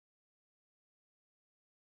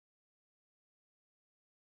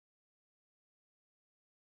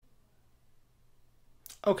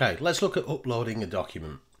Okay, let's look at uploading a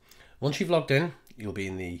document. Once you've logged in, you'll be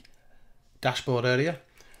in the dashboard area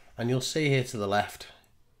and you'll see here to the left,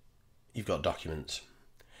 you've got documents.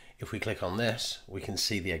 If we click on this, we can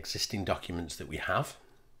see the existing documents that we have.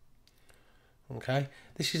 Okay,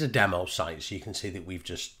 this is a demo site, so you can see that we've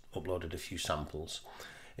just uploaded a few samples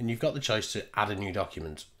and you've got the choice to add a new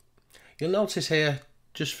document. You'll notice here,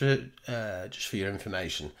 just for your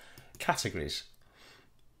information, categories.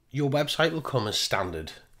 Your website will come as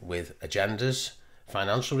standard with agendas,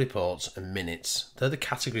 financial reports and minutes. They're the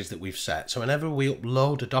categories that we've set. So whenever we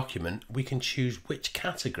upload a document, we can choose which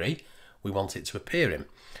category we want it to appear in.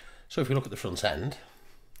 So if we look at the front end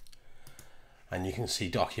and you can see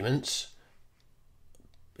documents,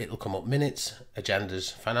 it'll come up minutes,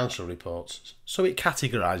 agendas, financial reports. So it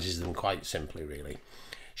categorizes them quite simply, really.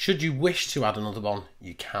 Should you wish to add another one,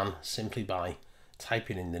 you can simply by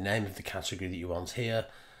typing in the name of the category that you want here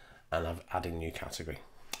and adding new category.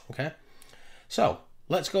 Okay, so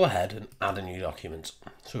let's go ahead and add a new document.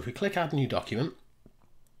 So if we click add new document,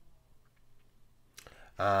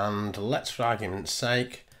 and let's for argument's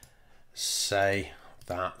sake say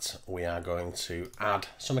that we are going to add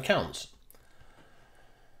some accounts.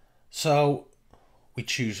 So we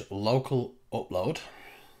choose local upload.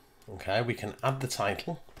 Okay, we can add the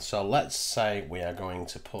title. So let's say we are going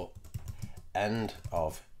to put end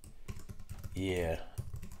of year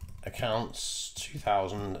accounts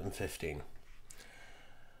 2015,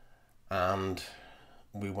 and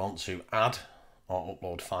we want to add or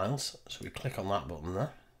upload files, so we click on that button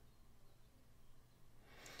there.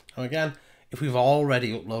 And again, if we've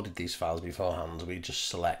already uploaded these files beforehand, we just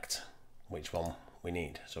select which one we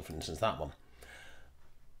need. So for instance, that one.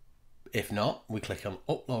 If not, we click on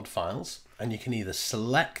upload files and you can either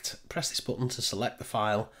press this button to select the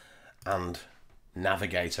file and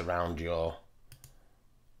navigate around your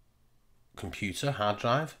computer hard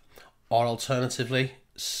drive, or alternatively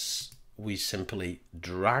we simply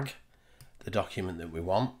drag the document that we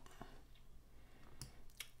want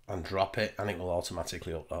and drop it and it will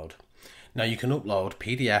automatically upload. Now you can upload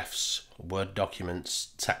PDFs, Word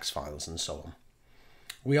documents, text files and so on.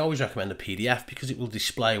 We always recommend a PDF because it will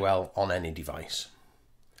display well on any device.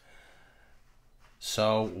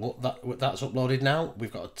 So that's uploaded now.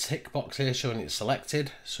 We've got a tick box here showing it's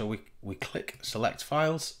selected. So we click select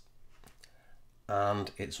files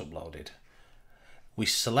and it's uploaded. We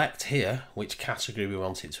select here which category we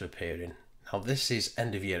want it to appear in. Now this is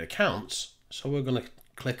end of year accounts, so we're going to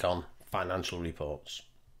click on financial reports.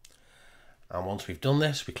 And once we've done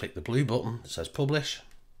this, we click the blue button that says publish.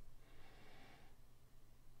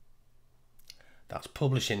 That's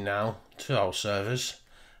publishing now to our servers.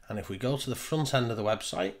 And if we go to the front end of the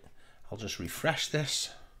website, I'll just refresh this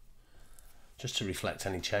just to reflect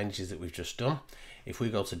any changes that we've just done. If we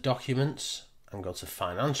go to documents and go to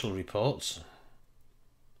financial reports,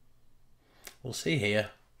 we'll see here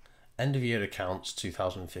end of year accounts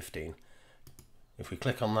 2015. If we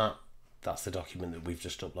click on that, that's the document that we've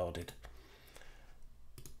just uploaded.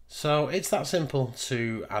 So it's that simple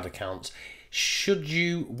to add accounts. Should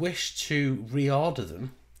you wish to reorder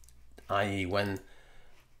them, i.e. when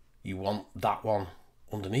you want that one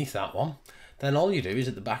underneath that one, then all you do is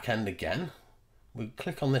at the back end again, we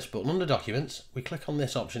click on this button under documents, we click on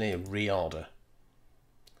this option here, reorder.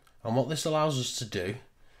 And what this allows us to do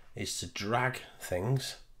is to drag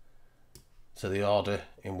things to the order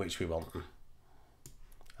in which we want them.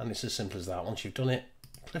 And it's as simple as that. Once you've done it,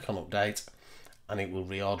 click on update and it will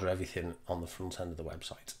reorder everything on the front end of the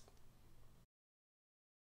website.